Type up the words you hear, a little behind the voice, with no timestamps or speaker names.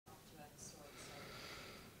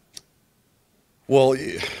Well,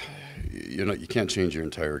 you can't change your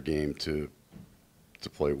entire game to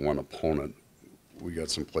play one opponent. We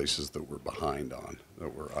got some places that we're behind on,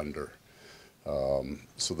 that we're under.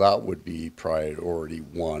 So that would be priority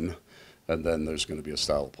one. And then there's going to be a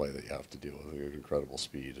style of play that you have to deal with, incredible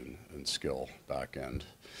speed and skill back end.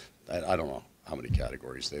 I don't know how many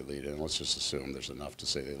categories they lead in. Let's just assume there's enough to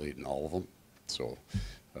say they lead in all of them. So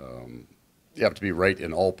you have to be right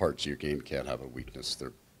in all parts of your game. Can't have a weakness.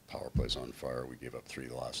 Their power play's on fire. We gave up 3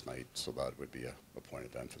 last night, so that would be a point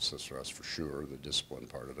of emphasis for us for sure, the discipline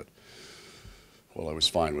part of it. Well, I was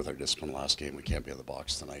fine with our discipline last game. We can't be in the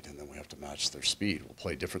box tonight, and then we have to match their speed. We'll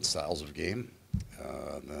play different styles of game,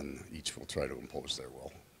 and then each will try to impose their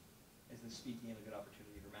will. Is the speed game a good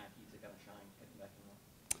opportunity for Mackey to kind of shine, getting back in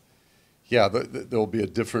the Yeah, there'll be a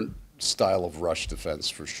different style of rush defense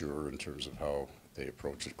for sure in terms of how they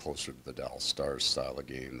approach it, closer to the Dallas Stars style of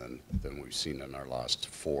game than we've seen in our last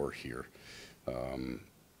 4 here. But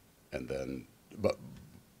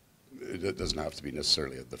it doesn't have to be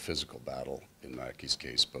necessarily the physical battle in Mackey's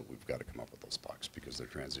case, but we've got to come up with those pucks because their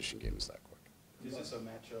transition game is that quick. Is this a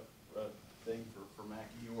matchup thing for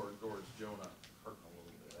Mackey or is Jonah hurting a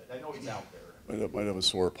little bit? I know he's out there. Might have a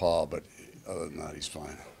sore paw, but other than that, he's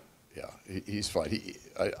fine. Yeah, he's fine.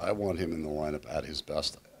 I want him in the lineup at his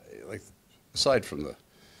best. Like, aside from the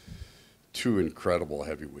 2 incredible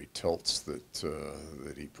heavyweight tilts that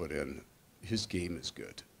he put in, his game is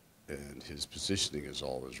good. And his positioning is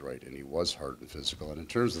always right, and he was hard and physical. And in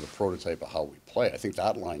terms of the prototype of how we play, I think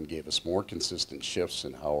that line gave us more consistent shifts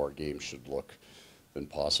in how our game should look than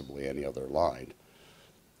possibly any other line.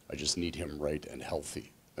 I just need him right and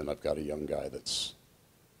healthy. And I've got a young guy that's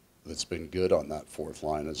been good on that 4th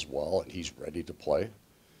line as well, and he's ready to play.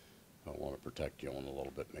 I want to protect Yoan a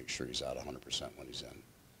little bit, make sure he's at 100% when he's in.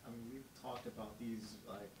 I mean, we've talked about these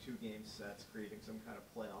 2-game sets creating some kind of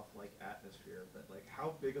playoff-like atmosphere, but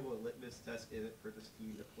how big of a litmus test is it for this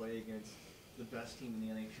team to play against the best team in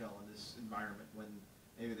the NHL in this environment when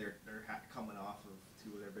maybe they're coming off of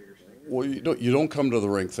 2 of their bigger stinkers? Well, you don't come to the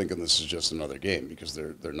rink thinking this is just another game because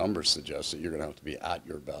their numbers suggest that you're going to have to be at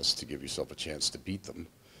your best to give yourself a chance to beat them.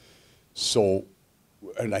 So,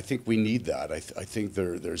 and I think we need that. I think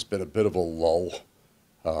there's been a bit of a lull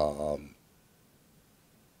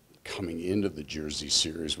coming into the Jersey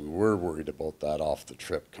series. We were worried about that off the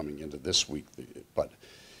trip coming into this week, but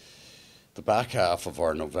the back half of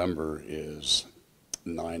our November is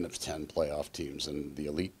 9 of 10 playoff teams and the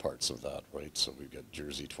elite parts of that, right? So we get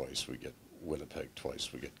Jersey twice, we get Winnipeg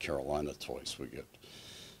twice, we get Carolina twice, we get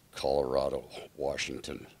Colorado,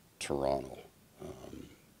 Washington, Toronto.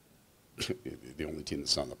 The only team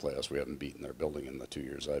that's not in the playoffs we haven't beaten their building in the 2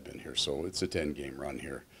 years I've been here. So it's a 10-game run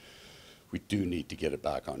here. We do need to get it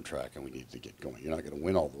back on track, and we need to get going. You're not going to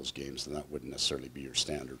win all those games, and that wouldn't necessarily be your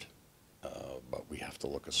standard. But we have to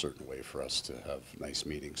look a certain way for us to have nice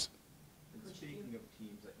meetings. And speaking of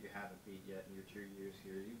teams that you haven't beat yet in your 2 years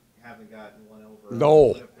here, you haven't gotten one over.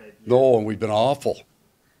 No, Winnipeg yet. no, and we've been awful.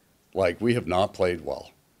 Like, we have not played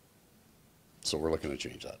well. So we're looking to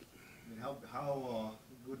change that. I mean, how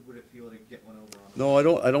good would it feel to get one over on them? No,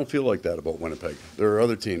 I don't feel like that about Winnipeg. There are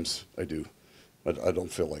other teams I do. I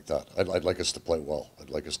don't feel like that. I'd like us to play well. I'd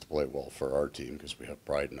like us to play well for our team because we have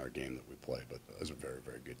pride in our game that we play. But there's a very,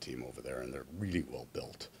 very good team over there, and they're really well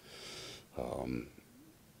built.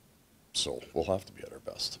 So we'll have to be at our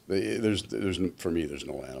best. For me, there's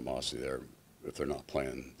no animosity there. If they're not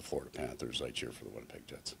playing the Florida Panthers, I cheer for the Winnipeg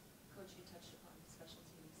Jets. Coach, you touched upon special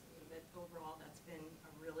teams a little bit. Overall, that's been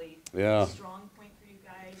a really strong point for you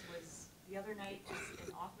guys. Was the other night just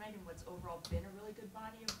an off night, and what's overall been a really good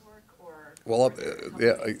body of work? Or well,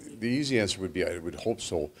 the easy answer would be I would hope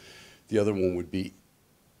so. The other one would be,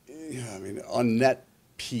 I mean, on net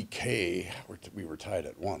PK, we were tied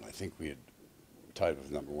at 1. I think we had tied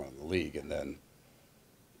with number 1 in the league, and then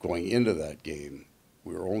going into that game,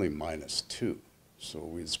 we were only -2. So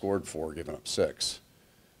we had scored 4, given up 6.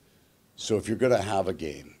 So if you're going to have a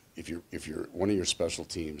game, if you're one of your special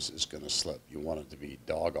teams is going to slip, you want it to be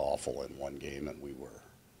dog awful in one game, and we were.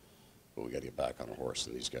 But we got to get back on a horse,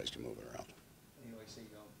 and these guys can move it around. You always say you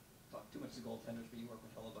don't talk too much to goaltenders, but you work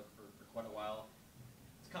with Hellebuck for quite a while.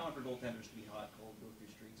 It's common for goaltenders to be hot, cold, go through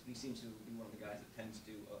streaks, but he seems to be one of the guys that tends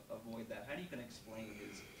to avoid that. How do you kind of explain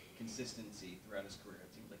his consistency throughout his career?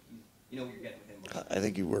 It seems like you know what you're getting with him. I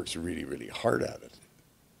think he works really, really hard at it.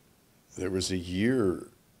 There was a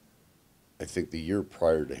year, I think the year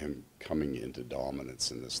prior to him coming into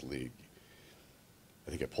dominance in this league, I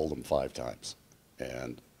think I pulled him 5 times,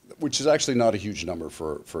 which is actually not a huge number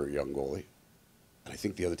for a young goalie. And I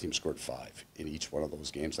think the other team scored 5 in each one of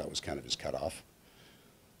those games. That was kind of his cutoff.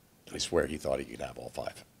 And I swear he thought he could have all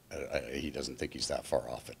 5. He doesn't think he's that far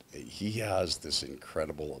off it. He has this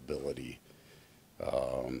incredible ability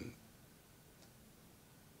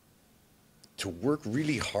to work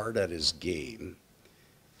really hard at his game,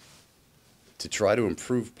 to try to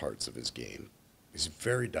improve parts of his game. He's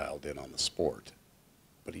very dialed in on the sport,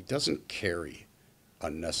 but he doesn't carry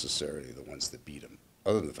unnecessarily the ones that beat him,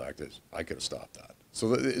 other than the fact that I could have stopped that.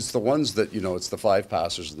 So it's the ones that, it's the 5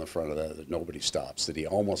 passers in the front of that nobody stops, that he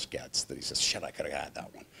almost gets, that he says, shit, I could have had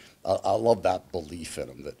that one. I love that belief in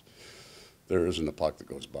him, that there isn't a puck that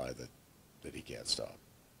goes by that he can't stop.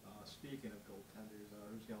 Speaking of goaltenders,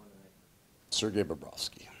 who's going tonight? Sergei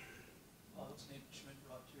Bobrovsky. What's Nate Schmidt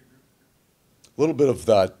brought to your group? A little bit of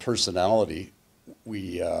that personality.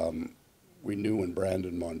 We knew when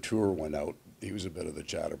Brandon Montour went out, he was a bit of the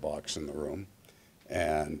chatterbox in the room,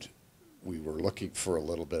 and we were looking for a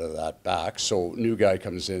little bit of that back. So new guy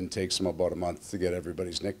comes in, takes him about a month to get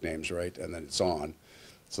everybody's nicknames right, and then it's on.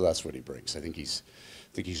 So that's what he brings. I think he's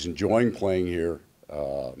enjoying playing here.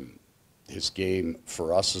 His game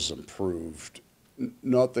for us has improved.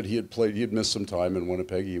 Not that he had missed some time in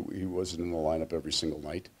Winnipeg. He wasn't in the lineup every single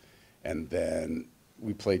night, and then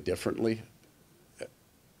we played differently.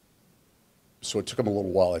 So it took him a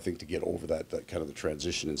little while, I think, to get over that kind of the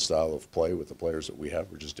transition in style of play with the players that we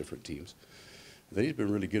have. We're just different teams. And then he's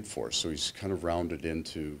been really good for us, so he's kind of rounded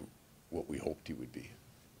into what we hoped he would be.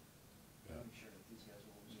 Yeah.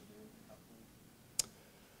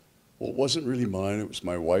 Well, it wasn't really mine. It was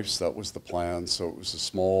my wife's. That was the plan. So it was a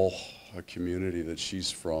small community that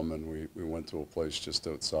she's from, and we went to a place just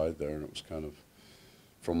outside there, and it was kind of,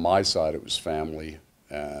 from my side, it was family.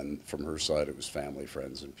 And from her side, it was family,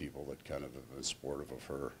 friends, and people that kind of have been supportive of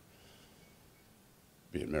her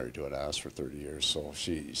being married to an ass for 30 years. So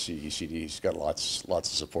she's got lots of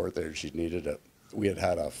support there. She needed it. We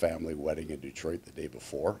had a family wedding in Detroit the day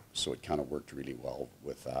before, so it kind of worked really well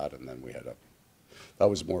with that. And then we had that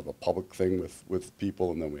was more of a public thing with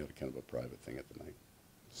people, and then we had a kind of a private thing at the night.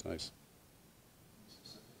 It's nice.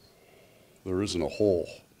 There isn't a hole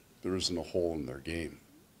in their game.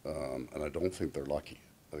 And I don't think they're lucky.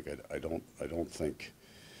 Like I don't think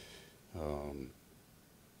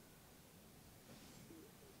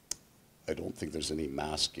I don't think there's any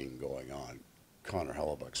masking going on. Connor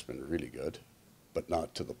Hellebuck's been really good, but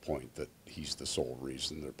not to the point that he's the sole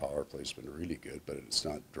reason. Their power play's been really good, but it's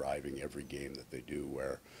not driving every game that they do,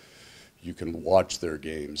 where you can watch their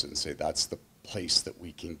games and say that's the place that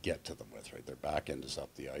we can get to them with, right? Their back end is up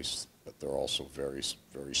the ice, but they're also very,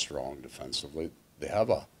 very strong defensively. They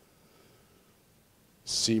have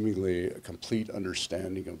seemingly a complete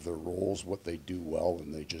understanding of their roles, what they do well,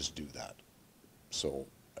 and they just do that. So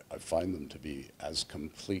I find them to be as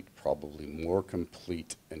complete, probably more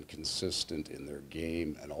complete and consistent in their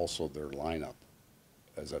game and also their lineup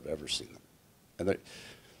as I've ever seen them. And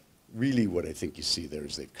really what I think you see there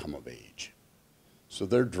is they've come of age. So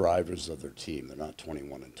they're drivers of their team. They're not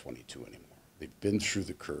 21 and 22 anymore. They've been through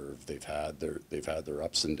the curve. They've had their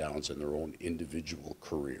ups and downs in their own individual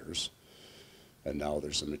careers, and now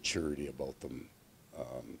there's a maturity about them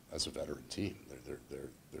as a veteran team.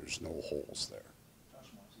 There's no holes there.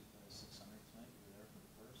 Josh Morrissey plays 600 tonight. You were there for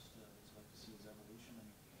the first. It's like to see his evolution, and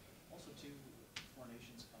also too, Four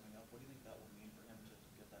Nations coming up. What do you think that will mean for him to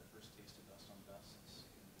get that first taste of dust on dust since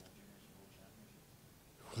the World Juniors and World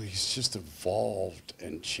Championship? Well, he's just evolved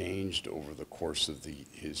and changed over the course of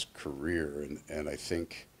his career, and I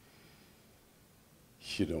think,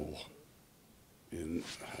 in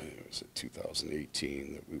was it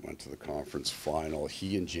 2018 that we went to the conference final.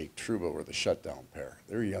 He and Jake Trouba were the shutdown pair.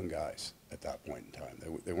 They were young guys at that point in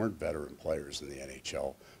time. They weren't veteran players in the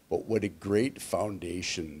NHL, but what a great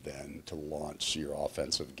foundation then to launch your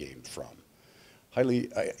offensive game from.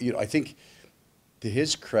 I think to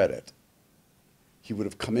his credit, he would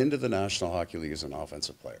have come into the National Hockey League as an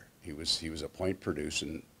offensive player. He was a point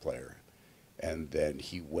producing player, and then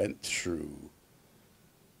he went through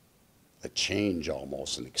a change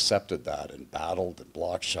almost and accepted that and battled and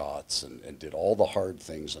blocked shots and did all the hard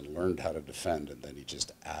things and learned how to defend, and then he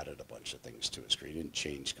just added a bunch of things to his career. He didn't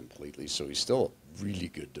change completely, so he's still a really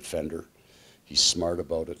good defender. He's smart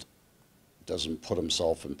about it, doesn't put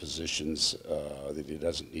himself in positions that he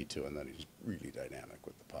doesn't need to, and then he's really dynamic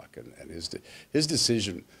with the puck. And his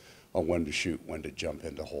decision on when to shoot, when to jump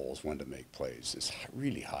into holes, when to make plays is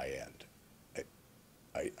really high end.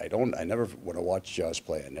 When I watch Josh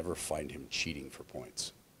play, I never find him cheating for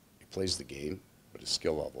points. He plays the game, but his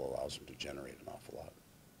skill level allows him to generate an awful lot.